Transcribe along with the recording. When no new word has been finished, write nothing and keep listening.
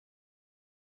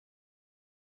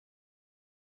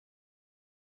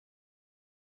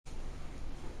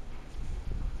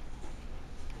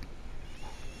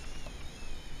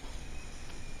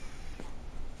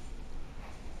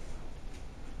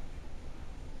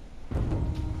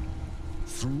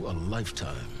Through a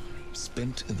lifetime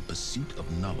spent in the pursuit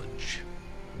of knowledge,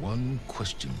 one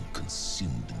question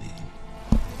consumed me.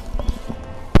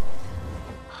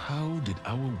 How did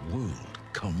our world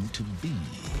come to be?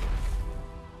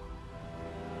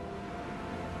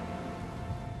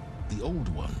 The old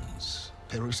ones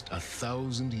perished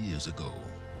 1,000 years ago,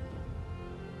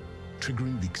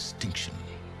 triggering the extinction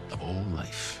of all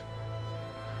life.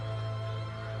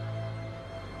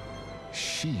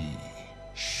 She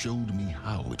showed me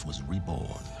how it was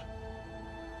reborn.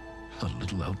 A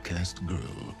little outcast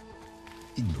girl,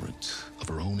 ignorant of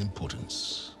her own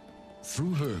importance.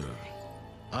 Through her,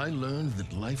 I learned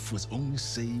that life was only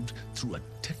saved through a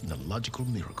technological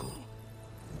miracle.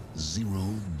 Zero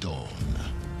Dawn.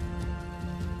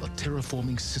 A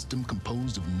terraforming system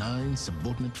composed of 9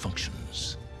 subordinate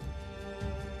functions,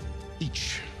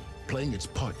 each playing its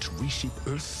part to reshape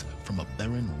Earth from a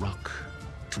barren rock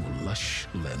to a lush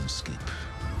landscape.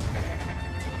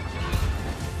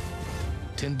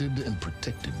 Tended and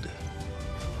protected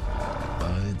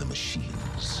by the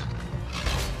machines.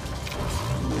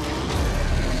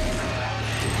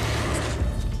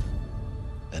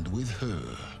 And with her,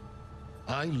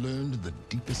 I learned the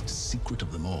deepest secret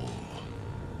of them all.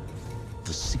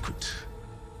 The secret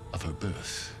of her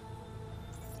birth.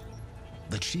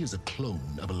 That she is a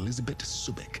clone of Elizabeth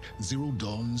Sobek, Zero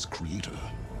Dawn's creator.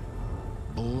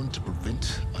 Born to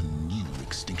prevent a new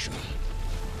extinction.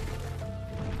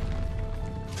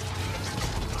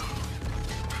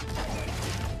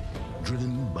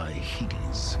 Driven by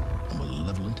Hades, a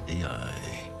malevolent AI.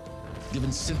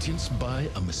 Given sentience by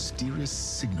a mysterious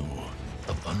signal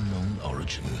of unknown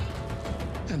origin.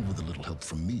 And with a little help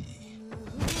from me,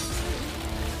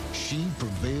 she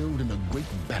prevailed in a great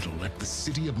battle at the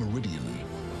city of Meridian,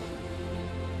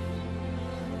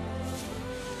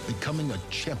 becoming a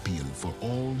champion for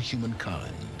all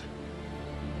humankind.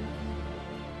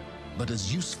 But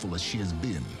as useful as she has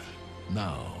been,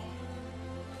 now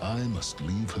I must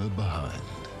leave her behind.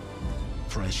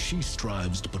 For as she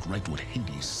strives to put right what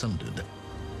Hades sundered,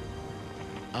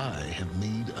 I have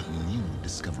made a new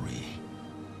discovery.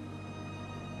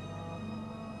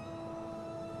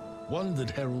 One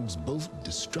that heralds both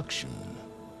destruction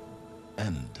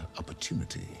and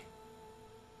opportunity.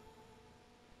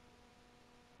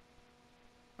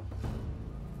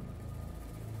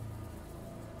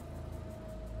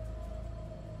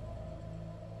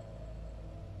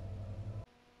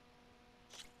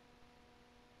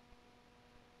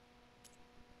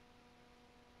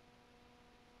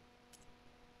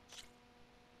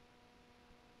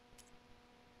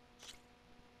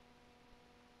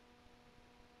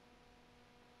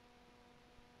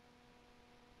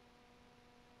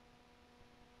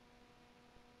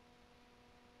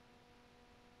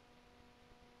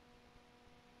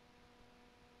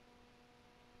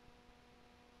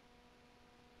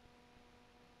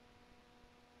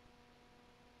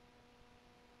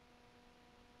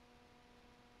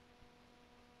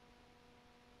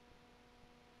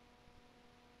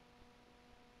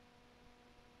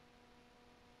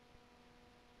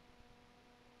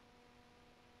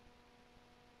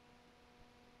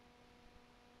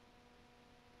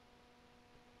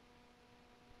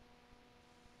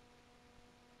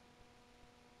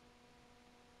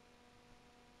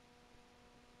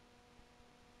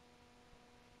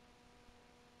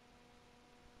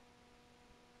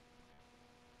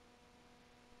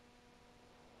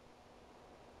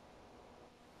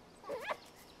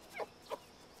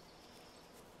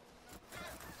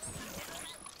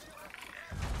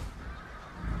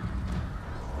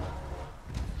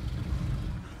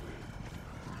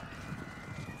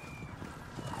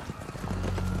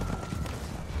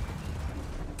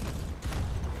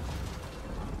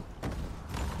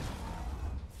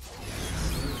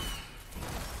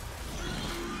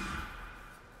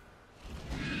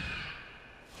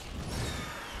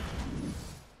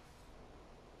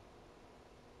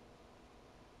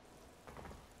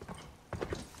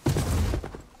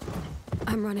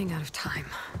 I'm running out of time,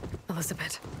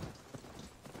 Elizabeth.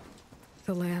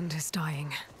 The land is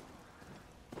dying.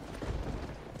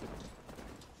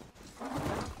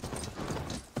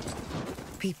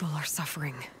 People are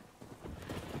suffering.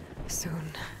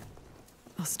 Soon,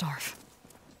 they'll starve.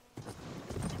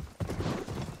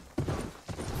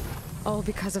 All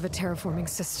because of a terraforming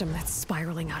system that's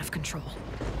spiraling out of control.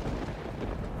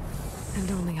 And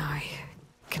only I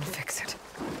can fix it.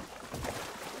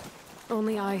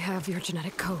 Only I have your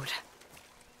genetic code.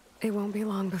 It won't be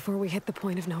long before we hit the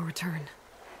point of no return.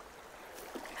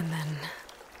 And then...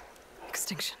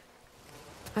 extinction.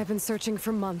 I've been searching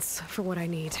for months for what I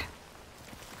need.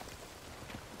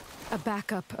 A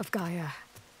backup of Gaia.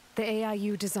 The AI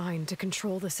you designed to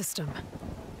control the system.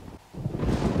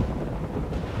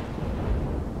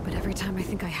 But every time I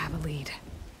think I have a lead,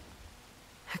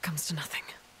 it comes to nothing.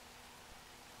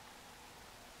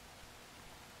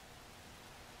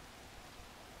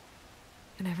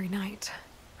 And every night,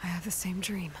 I have the same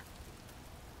dream.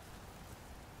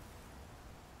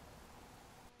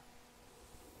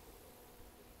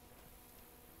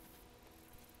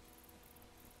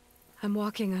 I'm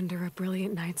walking under a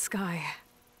brilliant night sky,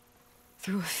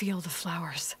 through a field of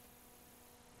flowers.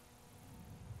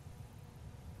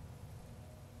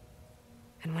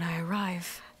 And when I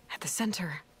arrive at the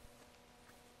center,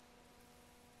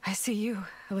 I see you,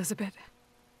 Elizabeth.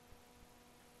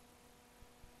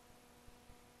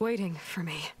 Waiting for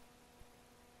me.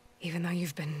 Even though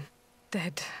you've been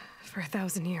dead for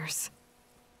 1,000 years.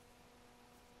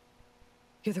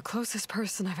 You're the closest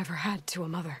person I've ever had to a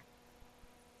mother.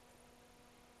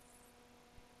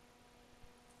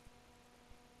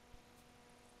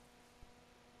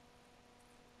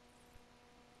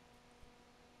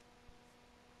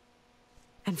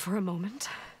 And for a moment,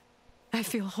 I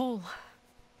feel whole.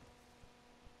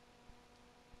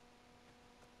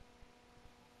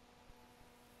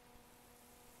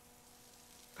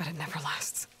 But it never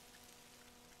lasts.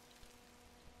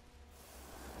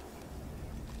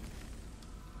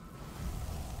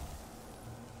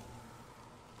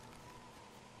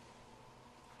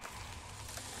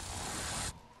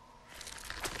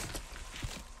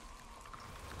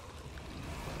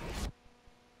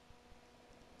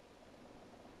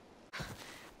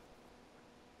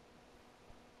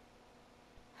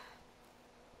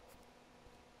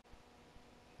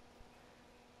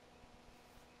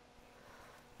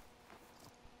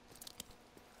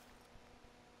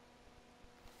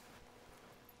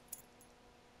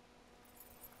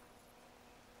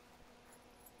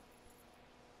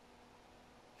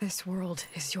 This world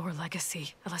is your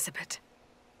legacy, Elizabeth.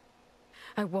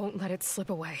 I won't let it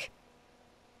slip away.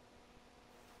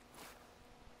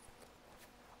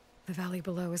 The valley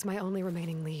below is my only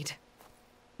remaining lead.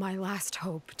 My last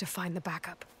hope to find the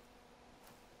backup.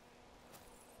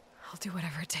 I'll do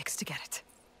whatever it takes to get it.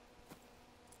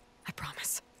 I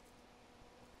promise.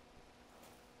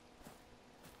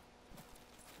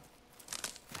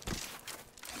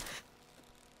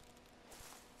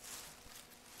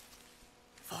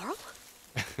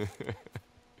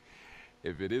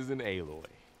 If it isn't Aloy,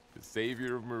 the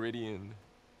savior of Meridian,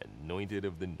 anointed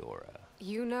of the Nora.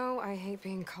 You know I hate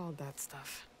being called that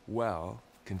stuff. Well,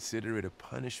 consider it a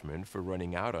punishment for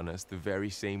running out on us the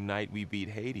very same night we beat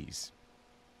Hades.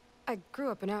 I grew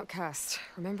up an outcast.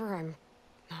 Remember, I'm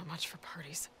not much for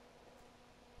parties.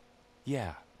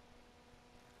 Yeah.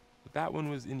 But that one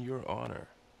was in your honor.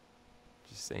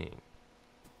 Just saying.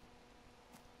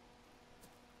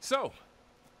 So,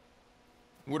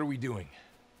 what are we doing?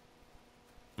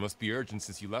 Must be urgent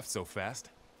since you left so fast.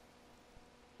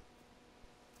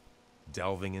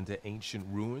 Delving into ancient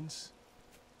ruins?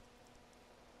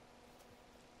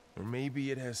 Or maybe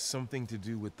it has something to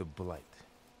do with the Blight.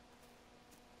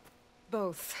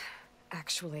 Both,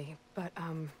 actually, but,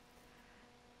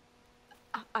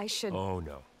 I should... Oh,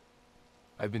 no.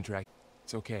 I've been tracking.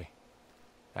 It's okay.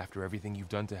 After everything you've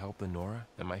done to help the Nora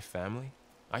and my family,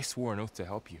 I swore an oath to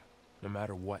help you, no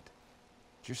matter what.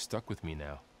 You're stuck with me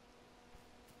now.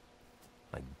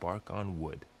 Like bark on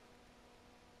wood.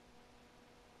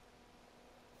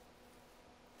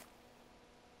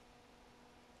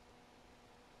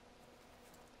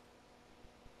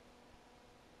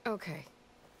 Okay.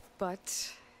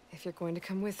 But if you're going to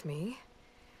come with me,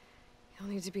 you'll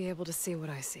need to be able to see what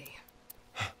I see.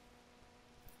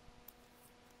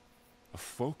 A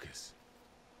focus?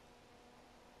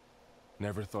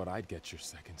 Never thought I'd get your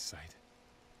second sight.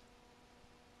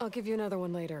 I'll give you another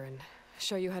one later and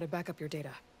show you how to back up your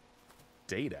data.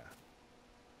 Data?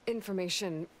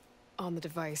 Information on the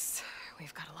device.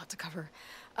 We've got a lot to cover.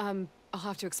 I'll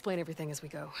have to explain everything as we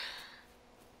go.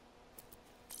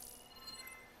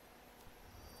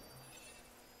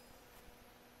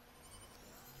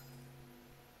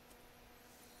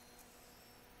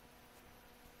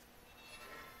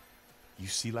 You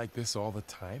see like this all the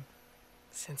time?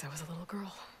 Since I was a little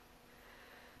girl.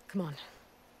 Come on.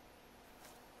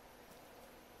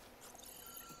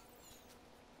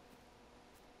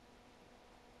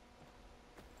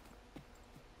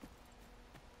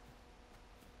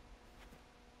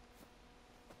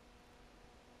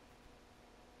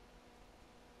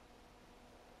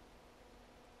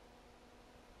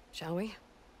 Shall we?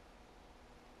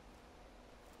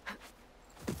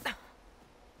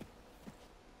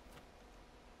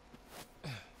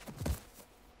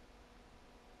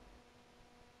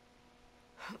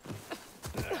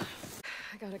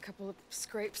 I got a couple of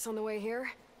scrapes on the way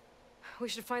here. We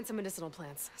should find some medicinal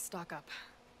plants, stock up.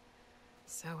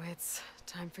 So it's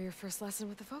time for your first lesson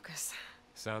with the Focus.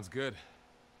 Sounds good.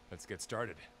 Let's get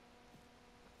started.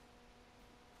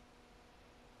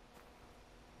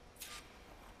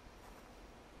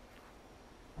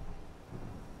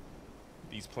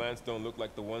 These plants don't look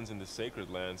like the ones in the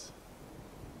Sacred Lands.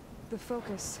 The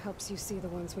Focus helps you see the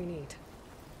ones we need.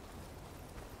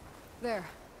 There.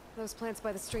 Those plants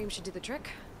by the stream should do the trick.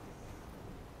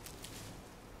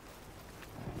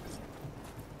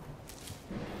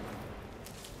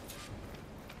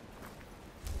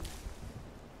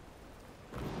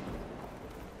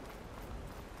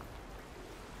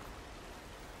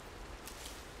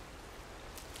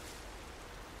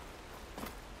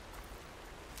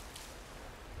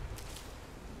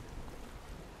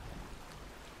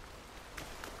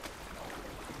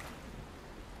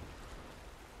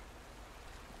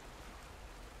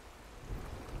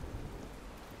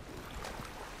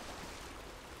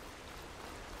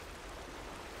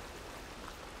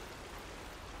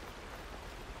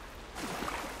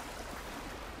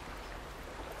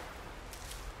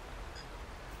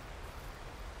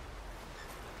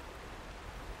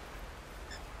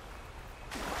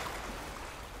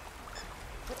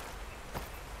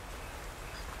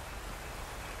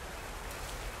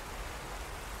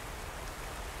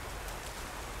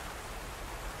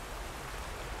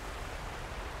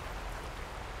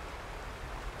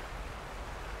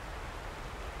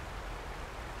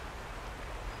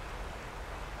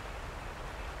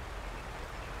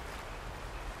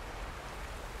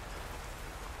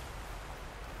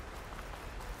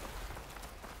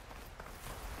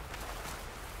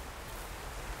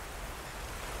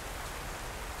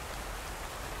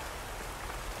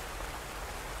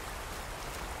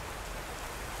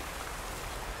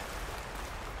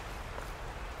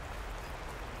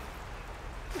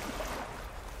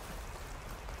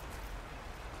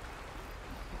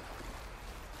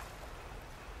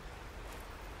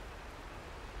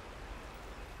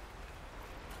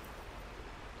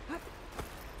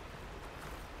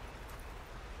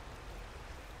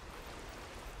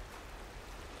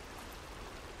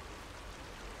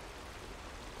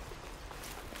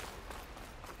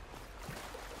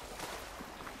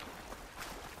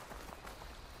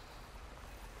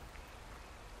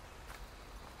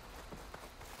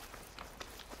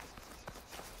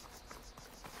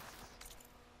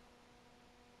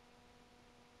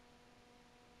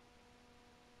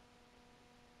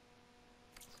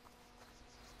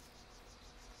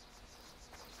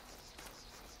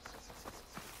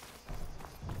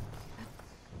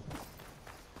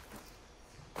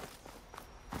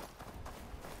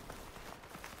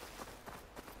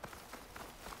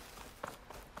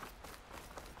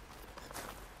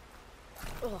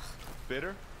 Ugh.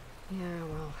 Bitter? Yeah,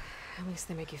 well, at least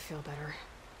they make you feel better.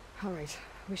 All right,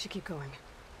 we should keep going.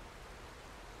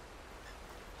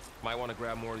 Might want to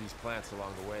grab more of these plants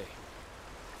along the way.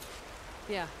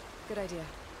 Yeah, good idea.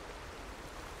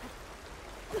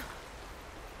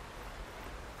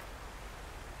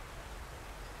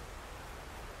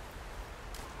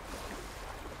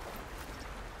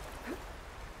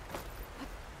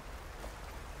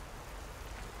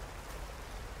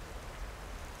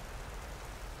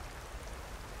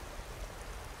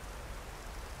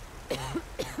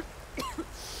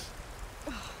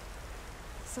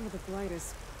 Some of the blight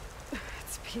is...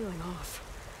 it's peeling off.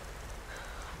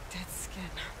 Dead skin.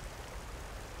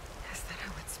 Is that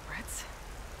how it spreads?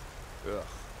 Ugh.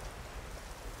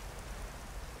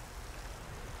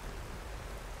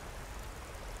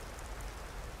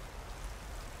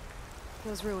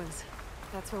 Those ruins.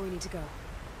 That's where we need to go.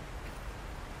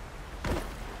 I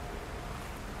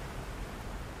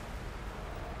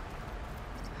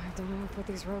don't know who put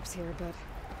these ropes here, but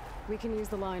we can use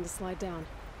the line to slide down.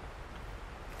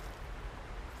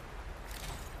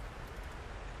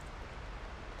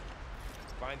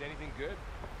 Find anything good?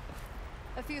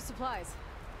 A few supplies.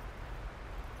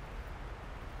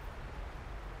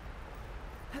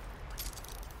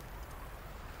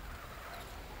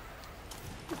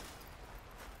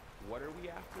 What are we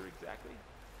after exactly?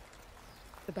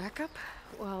 The backup?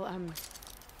 Well,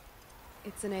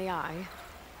 it's an AI.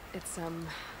 It's hard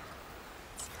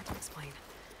to explain.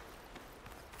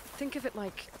 Think of it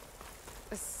like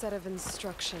a set of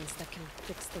instructions that can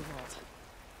fix the world.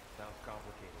 Sounds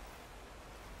complicated.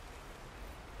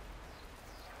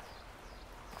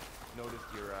 Noticed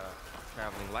you're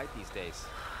traveling light these days.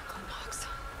 Knox.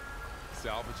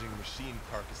 Salvaging machine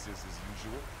carcasses as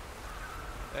usual.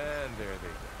 And there they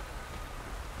go.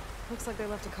 Looks like they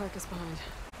left a carcass behind.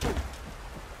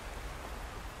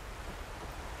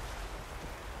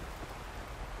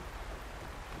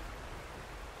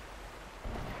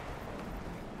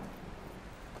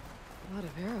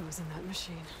 of arrows in that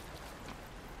machine.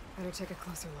 Better take a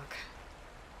closer look.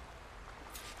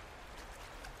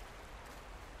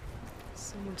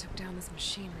 Someone took down this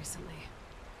machine recently.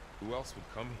 Who else would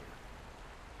come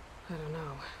here? I don't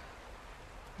know.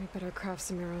 We better craft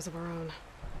some arrows of our own.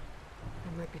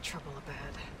 There might be trouble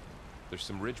ahead. There's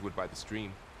some ridgewood by the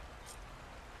stream.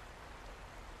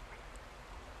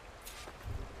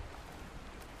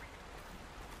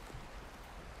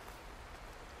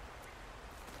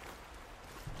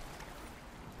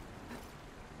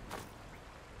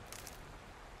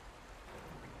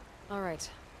 All right.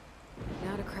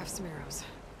 Now to craft some arrows.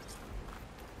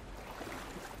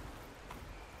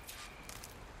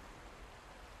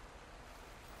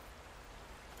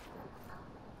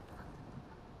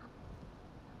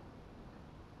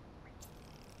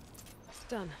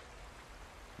 Done.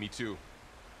 Me too.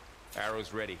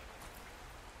 Arrows ready.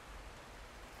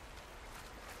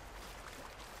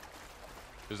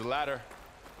 There's a ladder,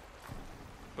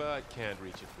 but can't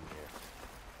reach it from here.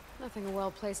 Nothing a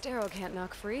well-placed arrow can't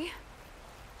knock free.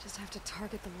 Just have to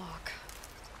target the lock.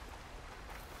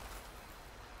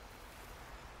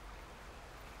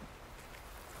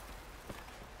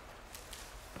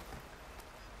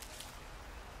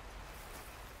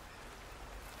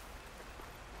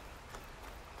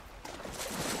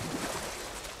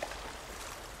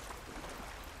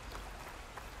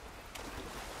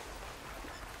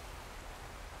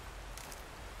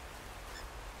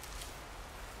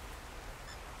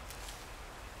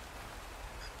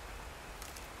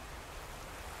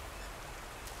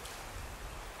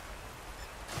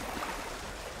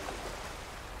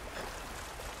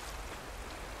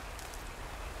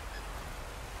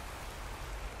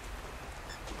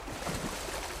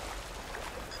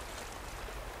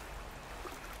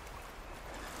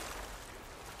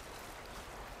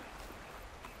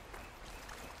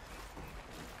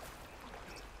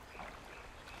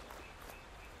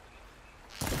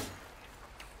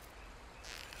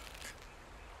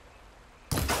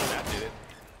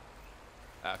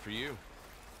 After you.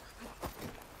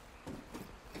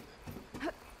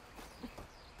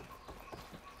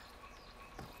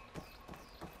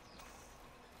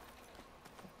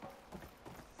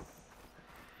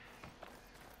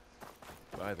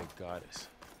 By the goddess.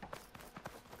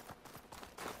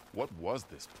 What was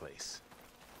this place?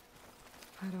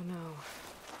 I don't know.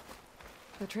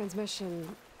 The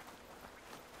transmission...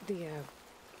 the,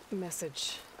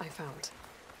 message I found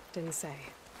didn't say.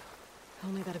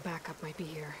 Only that a backup might be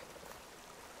here.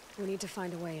 We need to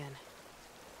find a way in.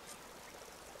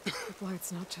 Why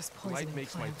it's not just poisoning Light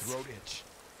makes plants. my throat itch.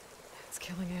 It's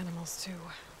killing animals too.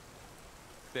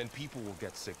 Then people will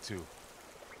get sick too.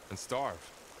 And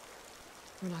starve.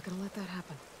 We're not gonna let that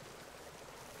happen.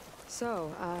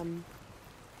 So,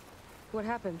 what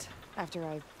happened after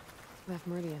I left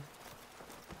Meridian?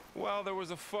 Well, there was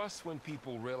a fuss when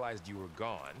people realized you were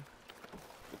gone.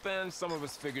 But then some of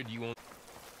us figured you won't.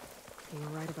 You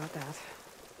were right about that.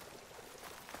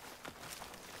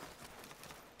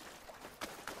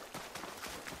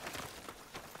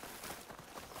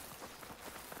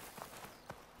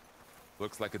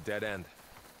 Looks like a dead end.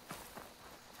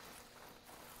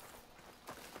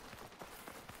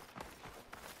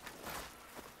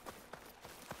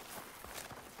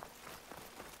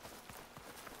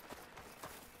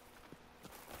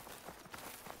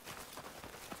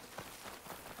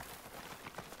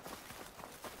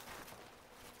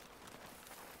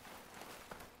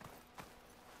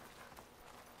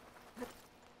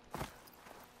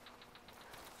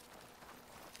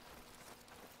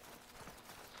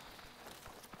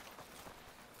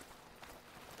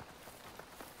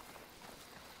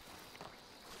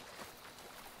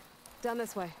 Down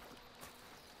this way.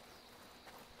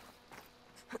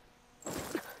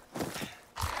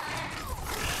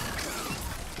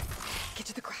 Get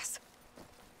to the grass.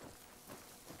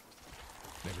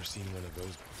 Never seen one of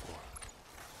those before.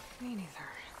 Me neither.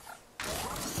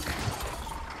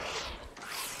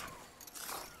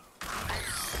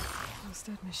 Those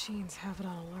dead machines have it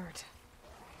on alert.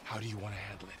 How do you want to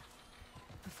handle it?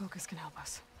 The focus can help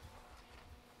us.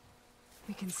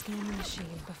 We can scan the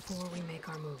machine before we make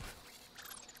our move.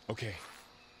 Okay.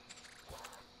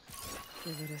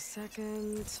 Give it a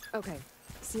second. Okay.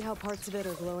 See how parts of it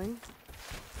are glowing?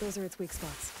 Those are its weak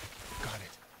spots. Got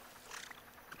it.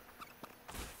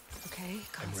 Okay,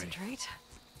 concentrate.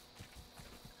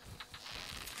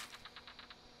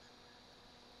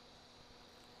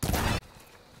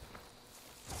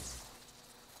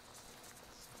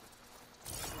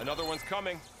 Another one's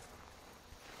coming.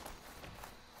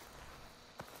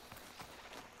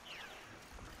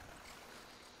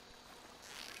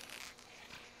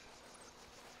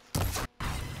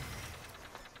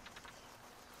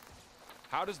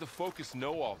 How does the Focus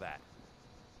know all that?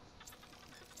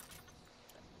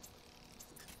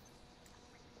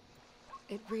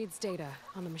 It reads data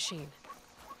on the machine.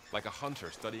 Like a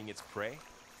hunter studying its prey?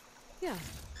 Yeah,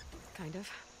 kind of.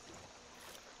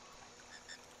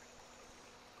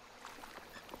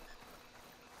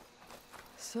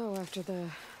 So, after the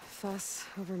fuss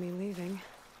over me leaving,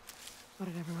 what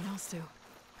did everyone else do?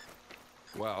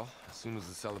 Well, as soon as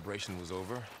the celebration was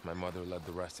over, my mother led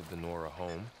the rest of the Nora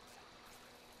home.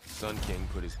 Sun King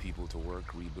put his people to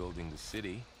work rebuilding the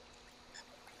city,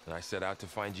 and I set out to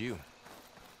find you.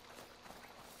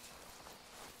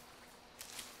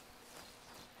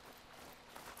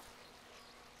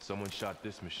 Someone shot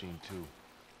this machine too.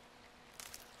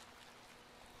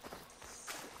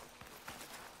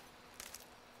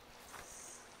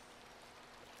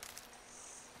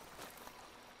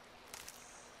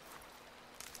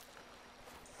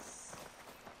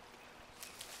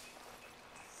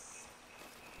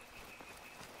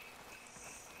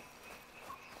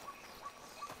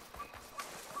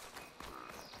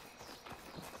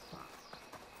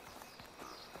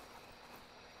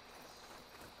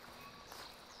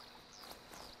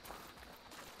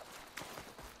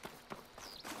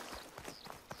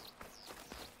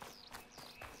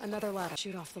 Another ladder.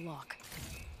 Shoot off the lock.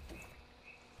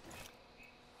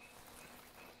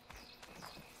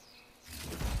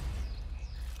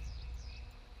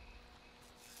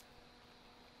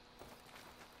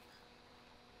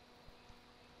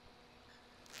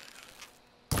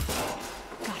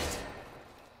 Got it.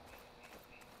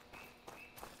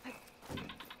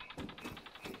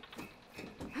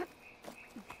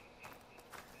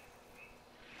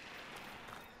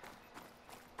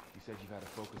 You said you've had a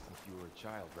Focus since you were a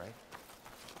child, right?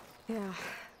 Yeah.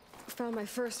 Found my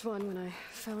first one when I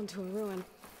fell into a ruin.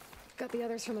 Got the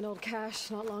others from an old cache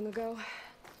not long ago.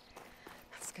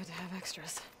 It's good to have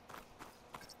extras.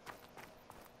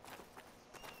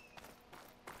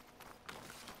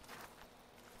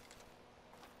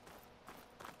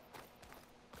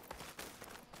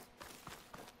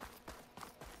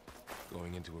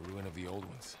 Going into a ruin of the old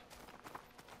ones.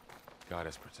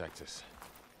 Goddess protect us.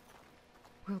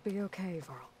 We'll be okay,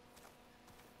 Varl.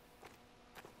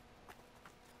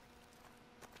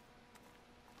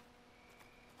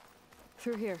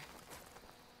 Through here.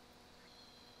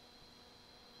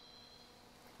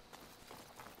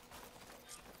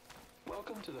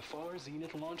 Welcome to the Far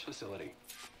Zenith launch facility.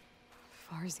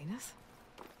 Far Zenith?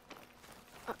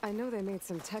 I know they made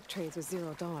some tech trades with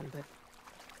Zero Dawn, but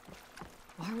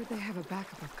why would they have a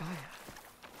backup of Gaia?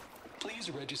 Please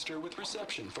register with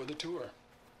reception for the tour.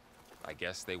 I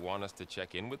guess they want us to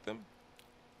check in with them?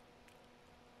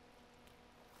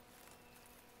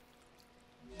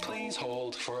 Please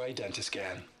hold for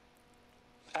Identiscan.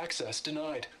 Access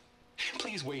denied.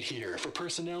 Please wait here for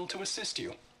personnel to assist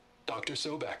you. Dr.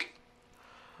 Sobek.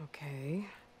 Okay.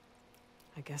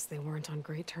 I guess they weren't on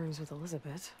great terms with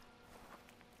Elizabeth.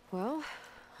 Well,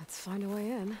 let's find a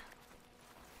way in.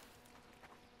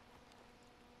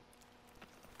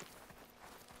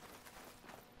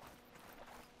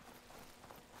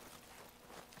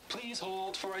 Please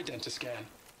hold for Identiscan.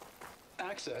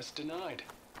 Access denied.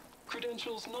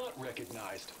 Credentials not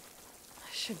recognized.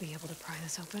 I should be able to pry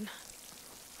this open.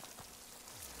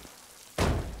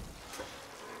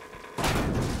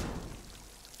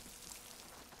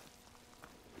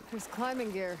 There's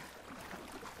climbing gear.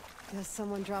 Guess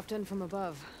someone dropped in from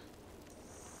above.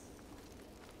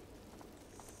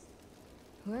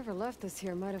 Whoever left this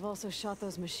here might have also shot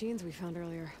those machines we found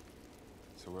earlier.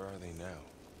 So where are they now?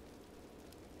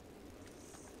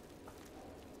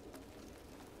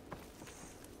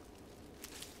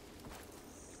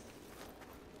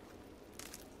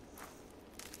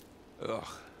 Ugh,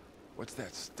 what's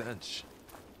that stench?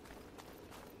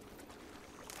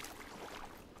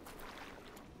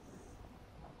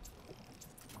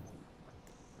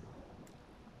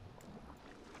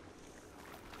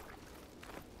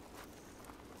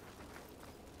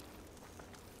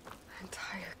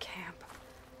 Entire camp.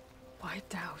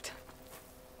 Wiped out.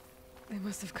 They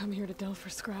must have come here to delve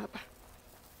for scrap.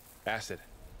 Acid.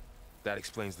 That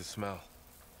explains the smell.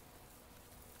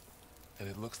 And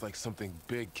it looks like something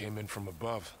big came in from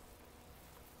above.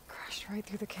 Crashed right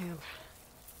through the camp.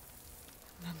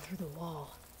 And then through the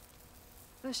wall.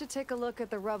 I should take a look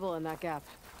at the rubble in that gap.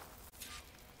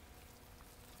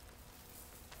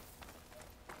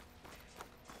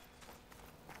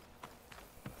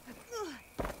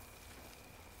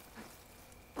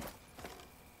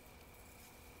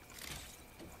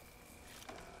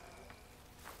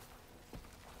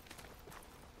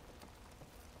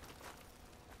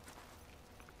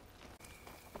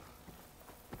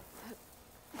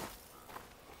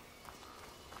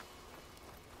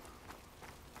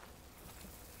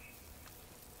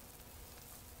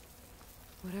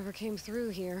 Whatever came through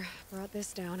here brought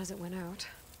this down as it went out.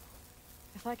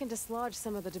 If I can dislodge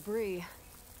some of the debris,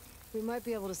 we might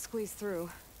be able to squeeze through.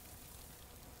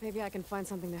 Maybe I can find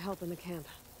something to help in the camp.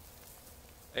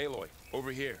 Aloy,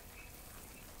 over here.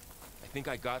 I think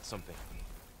I got something.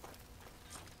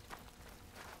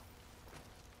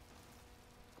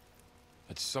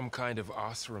 It's some kind of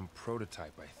Oseram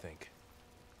prototype, I think.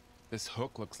 This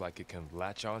hook looks like it can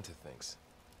latch onto things.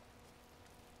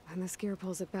 And this gear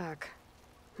pulls it back.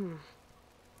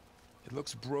 It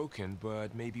looks broken,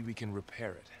 but maybe we can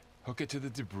repair it. Hook it to the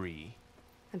debris.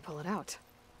 And pull it out.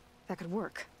 That could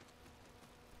work.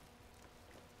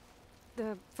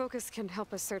 The focus can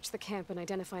help us search the camp and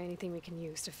identify anything we can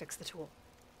use to fix the tool.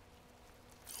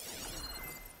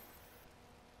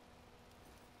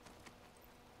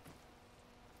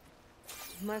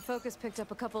 My focus picked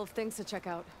up a couple of things to check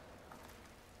out.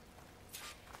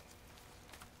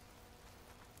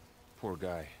 Poor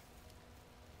guy.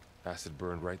 Acid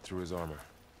burned right through his armor.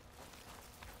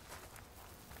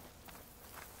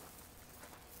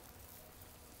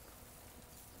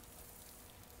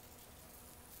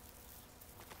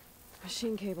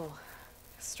 Machine cable.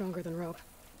 Stronger than rope.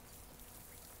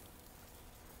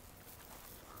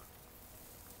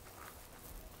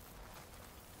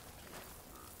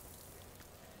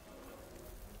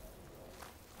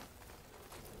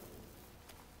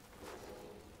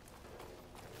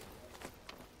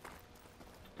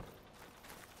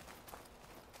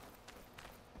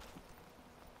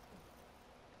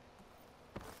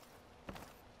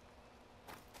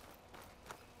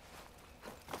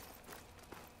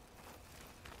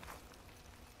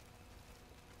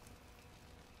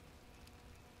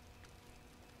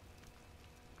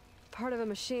 Part of a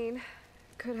machine.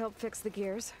 Could help fix the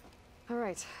gears.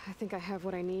 Alright, I think I have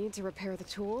what I need to repair the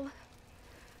tool.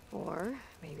 Or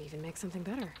maybe even make something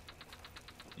better.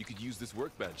 You could use this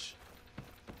workbench.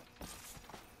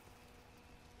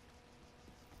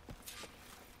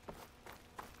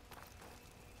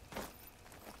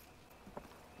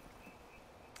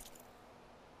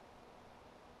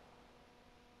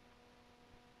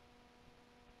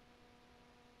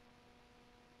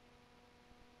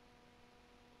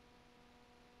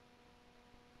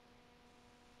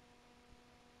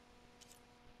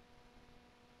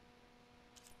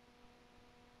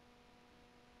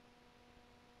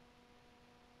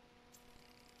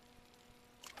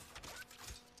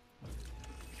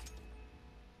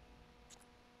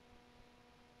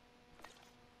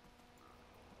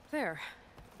 There.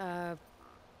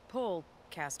 Pole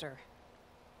caster.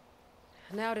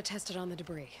 Now to test it on the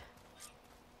debris.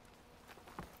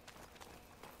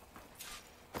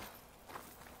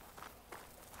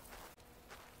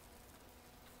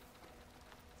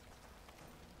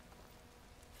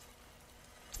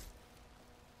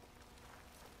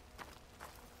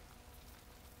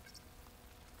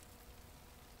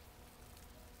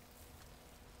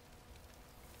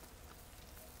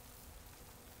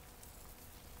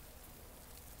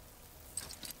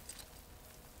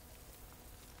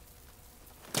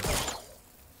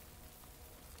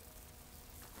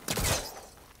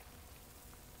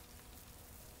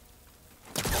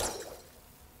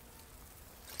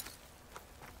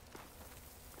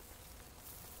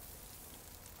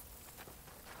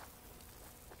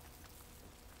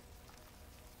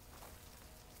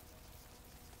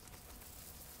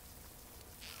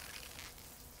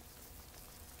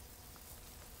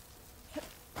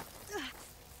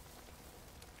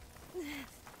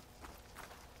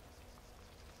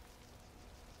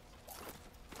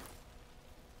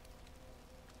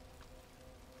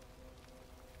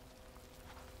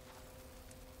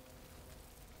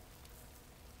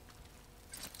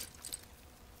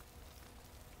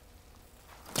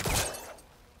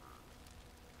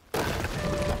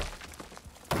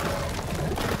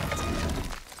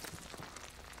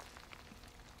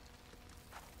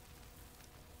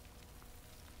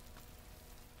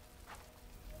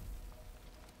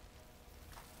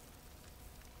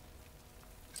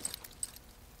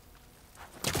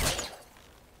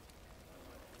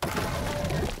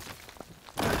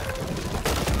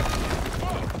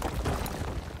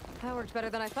 That worked better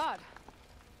than I thought.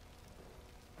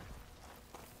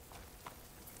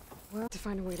 Well, to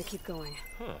find a way to keep going.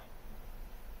 Huh.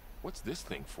 What's this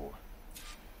thing for?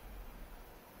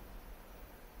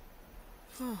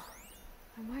 Oh,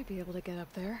 I might be able to get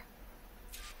up there.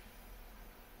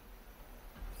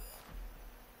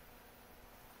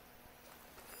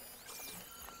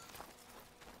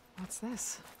 What's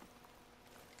this?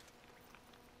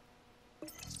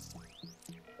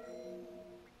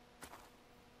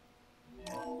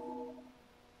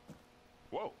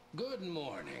 Whoa. Good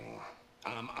morning.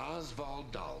 I'm Oswald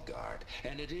called Dalgard,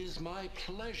 and it is my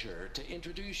pleasure to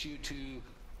introduce you to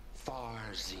Far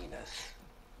Zenith.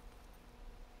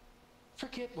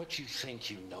 Forget what you think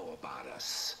you know about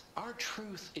us. Our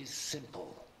truth is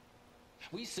simple.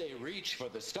 We say reach for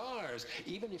the stars,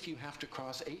 even if you have to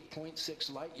cross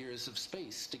 8.6 light years of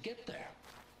space to get there.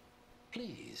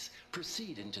 Please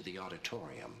proceed into the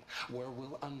auditorium, where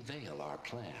we'll unveil our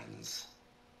plans.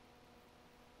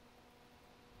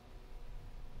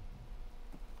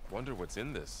 Wonder what's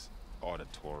in this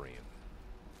auditorium.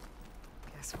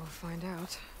 Guess we'll find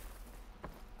out.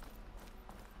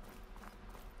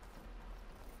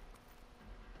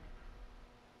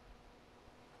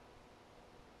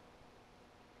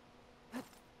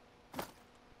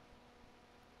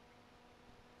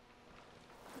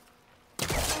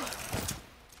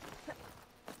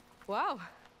 Wow,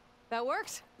 that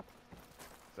worked.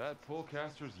 That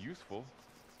pullcaster's useful.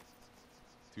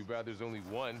 Too bad there's only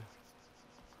one.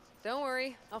 Don't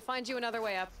worry, I'll find you another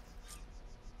way up.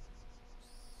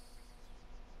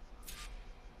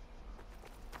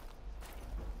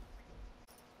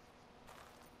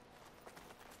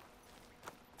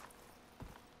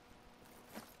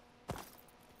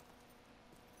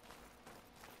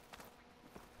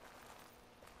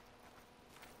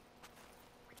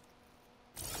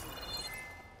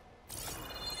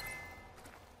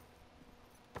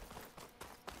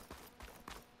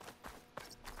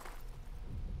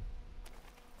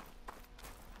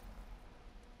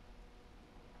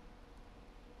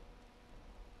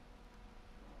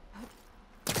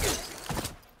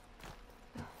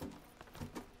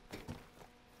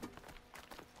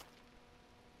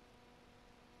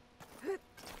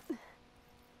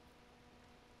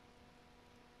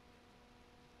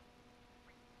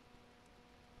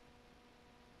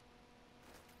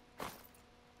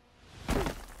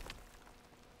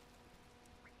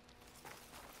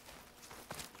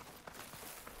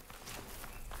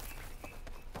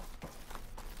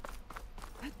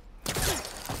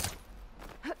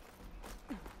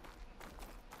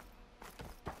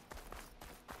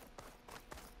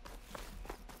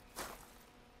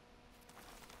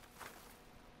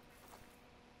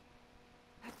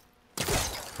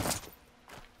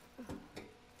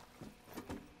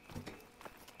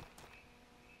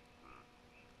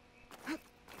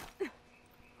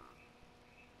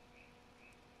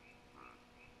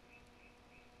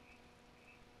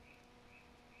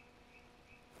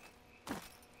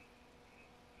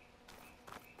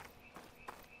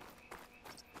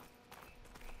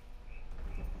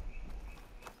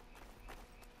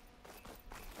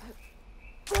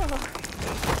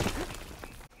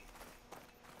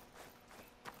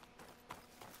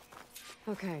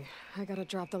 Okay, I gotta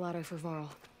drop the ladder for Varl.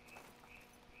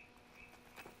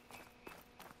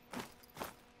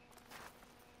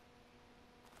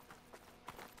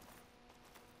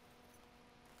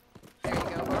 There you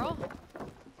go, Varl.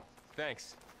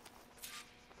 Thanks.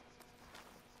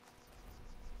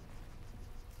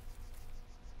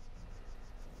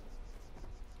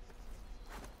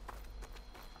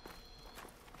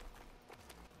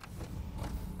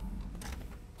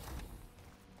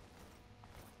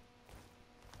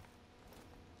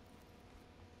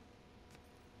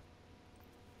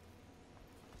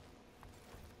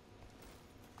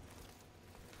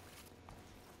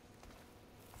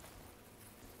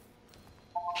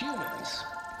 Humans,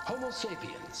 Homo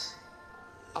sapiens,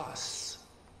 us.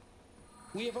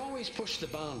 We have always pushed the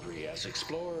boundary as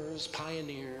explorers,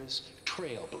 pioneers,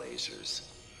 trailblazers.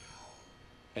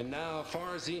 And now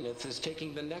Far Zenith is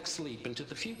taking the next leap into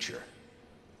the future.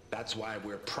 That's why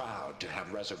we're proud to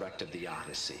have resurrected the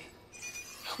Odyssey.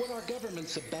 What our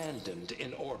governments abandoned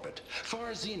in orbit,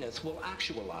 Far Zenith will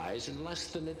actualize in less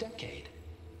than a decade.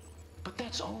 But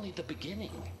that's only the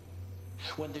beginning.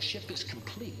 When the ship is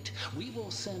complete, we will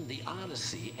send the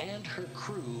Odyssey and her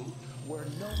crew where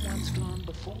no one's gone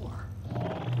before.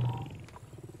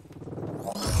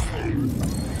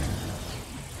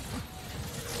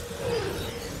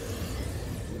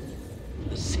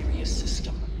 The Sirius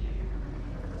system.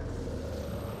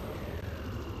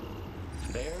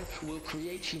 There, we'll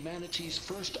create humanity's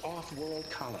first off-world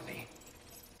colony.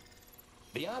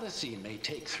 The Odyssey may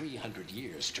take 300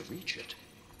 years to reach it.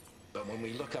 But when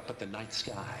we look up at the night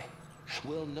sky,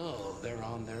 we'll know they're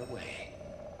on their way.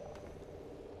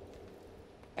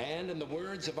 And in the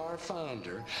words of our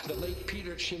founder, the late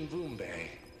Peter Chimvumbe,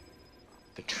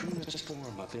 the truest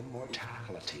form of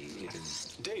immortality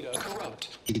is... Data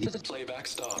corrupt. Playback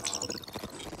stopped.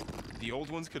 The old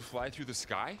ones could fly through the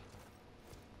sky?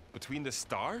 Between the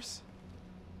stars?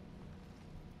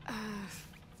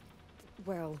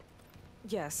 Well,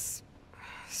 yes,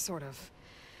 sort of.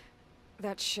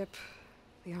 That ship,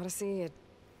 The Odyssey, it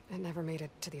never made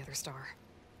it to the other star.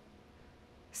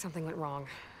 Something went wrong,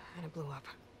 and it blew up.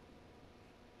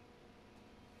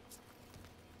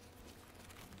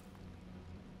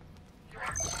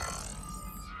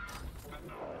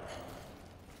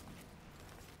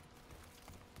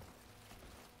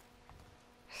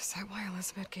 Is that why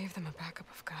Elizabeth gave them a backup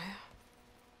of Gaia?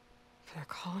 For their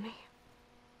colony?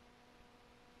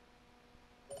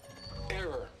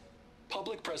 Error.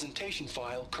 Public presentation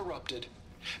file corrupted.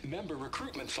 Member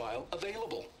recruitment file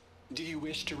available. Do you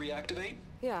wish to reactivate?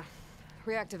 Yeah,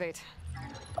 reactivate.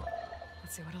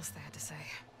 Let's see what else they had to say.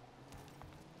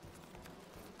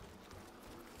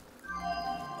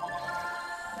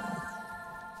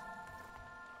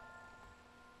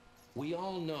 We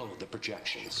all know the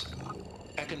projections.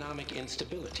 Economic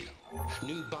instability,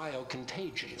 new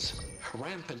biocontagions,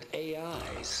 rampant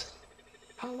AIs.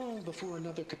 How long before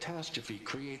another catastrophe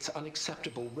creates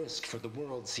unacceptable risk for the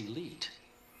world's elite?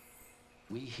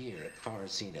 We here at Far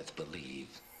Zenith believe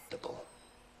double.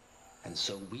 And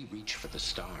so we reach for the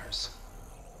stars.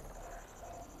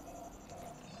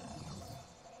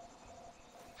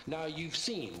 Now you've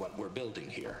seen what we're building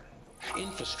here.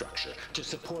 Infrastructure to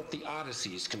support the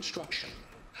Odyssey's construction.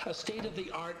 A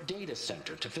state-of-the-art data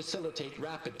center to facilitate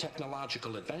rapid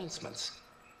technological advancements.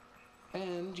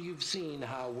 And you've seen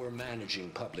how we're managing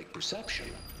public perception.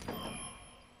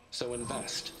 So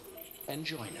invest and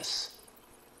join us.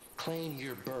 Claim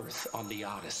your berth on the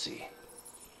Odyssey.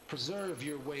 Preserve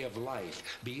your way of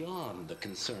life beyond the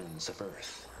concerns of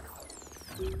Earth.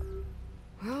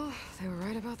 Well, they were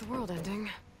right about the world ending.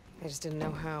 They just didn't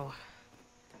know how.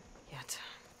 Yet.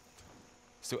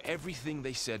 So everything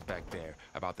they said back there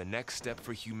about the next step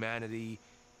for humanity,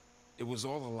 it was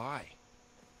all a lie.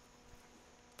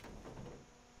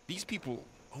 These people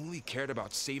only cared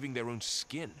about saving their own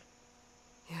skin.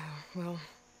 Yeah, well,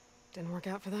 didn't work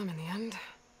out for them in the end.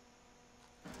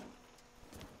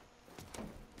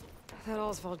 That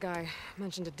Oswald guy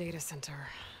mentioned a data center.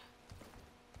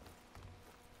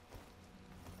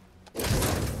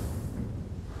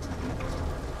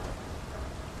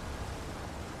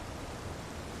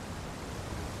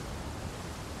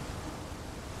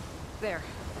 There.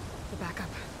 The backup.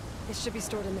 It should be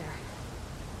stored in there.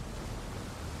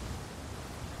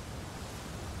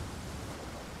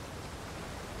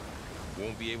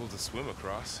 Won't be able to swim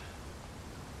across.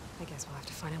 I guess we'll have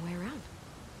to find a way around.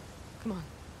 Come on.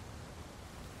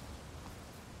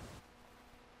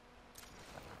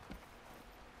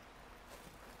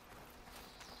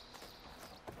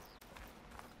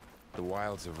 The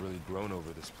wilds have really grown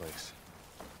over this place.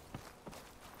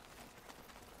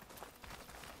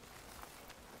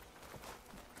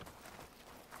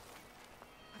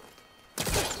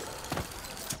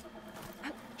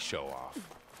 Show off.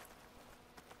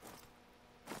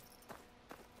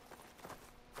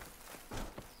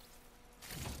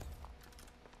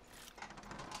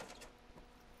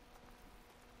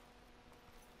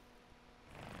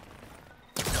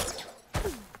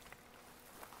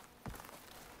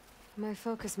 My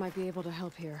focus might be able to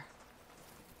help here.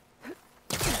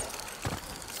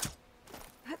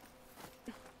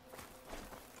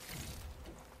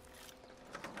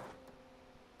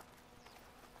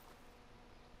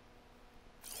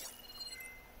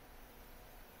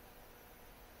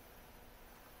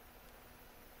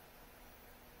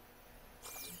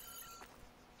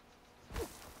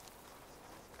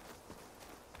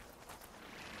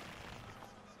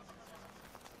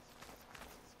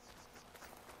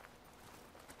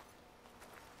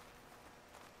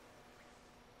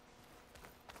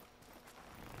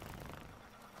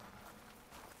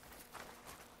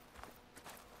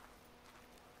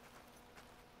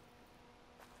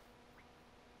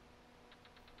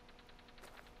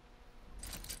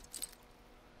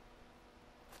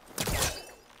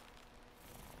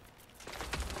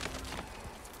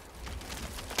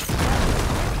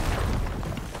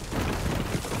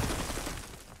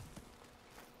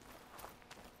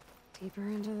 Deeper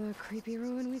into the creepy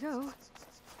ruin we go.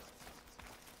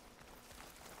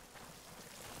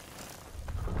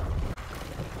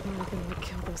 Nothing would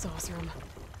kill those Osram.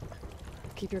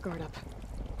 Keep your guard up.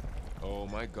 Oh,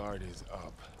 my guard is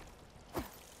up.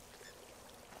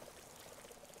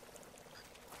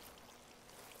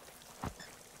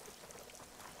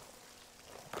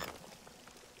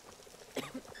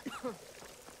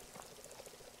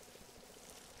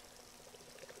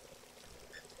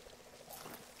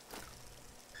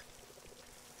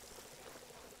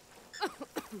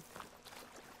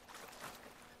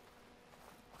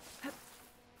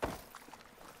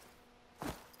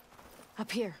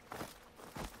 Up here.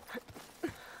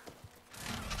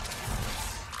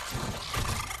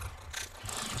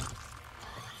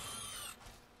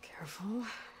 Careful.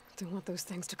 Don't want those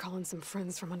things to call in some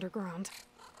friends from underground.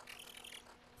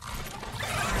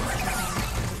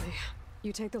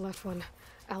 You take the left one.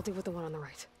 I'll deal with the one on the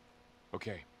right.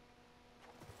 Okay.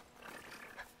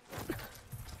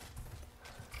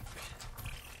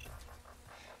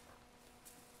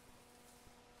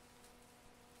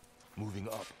 Moving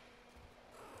up.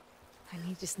 I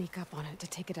need to sneak up on it to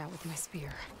take it out with my spear.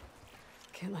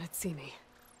 Can't let it see me.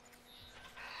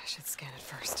 I should scan it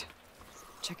first.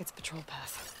 Check its patrol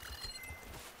path.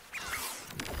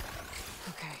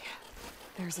 Okay,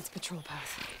 there's its patrol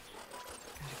path.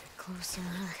 Gotta get closer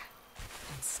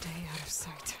and stay out of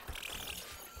sight.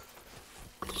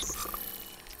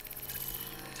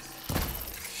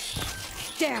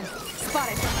 Damn!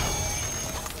 Spotted!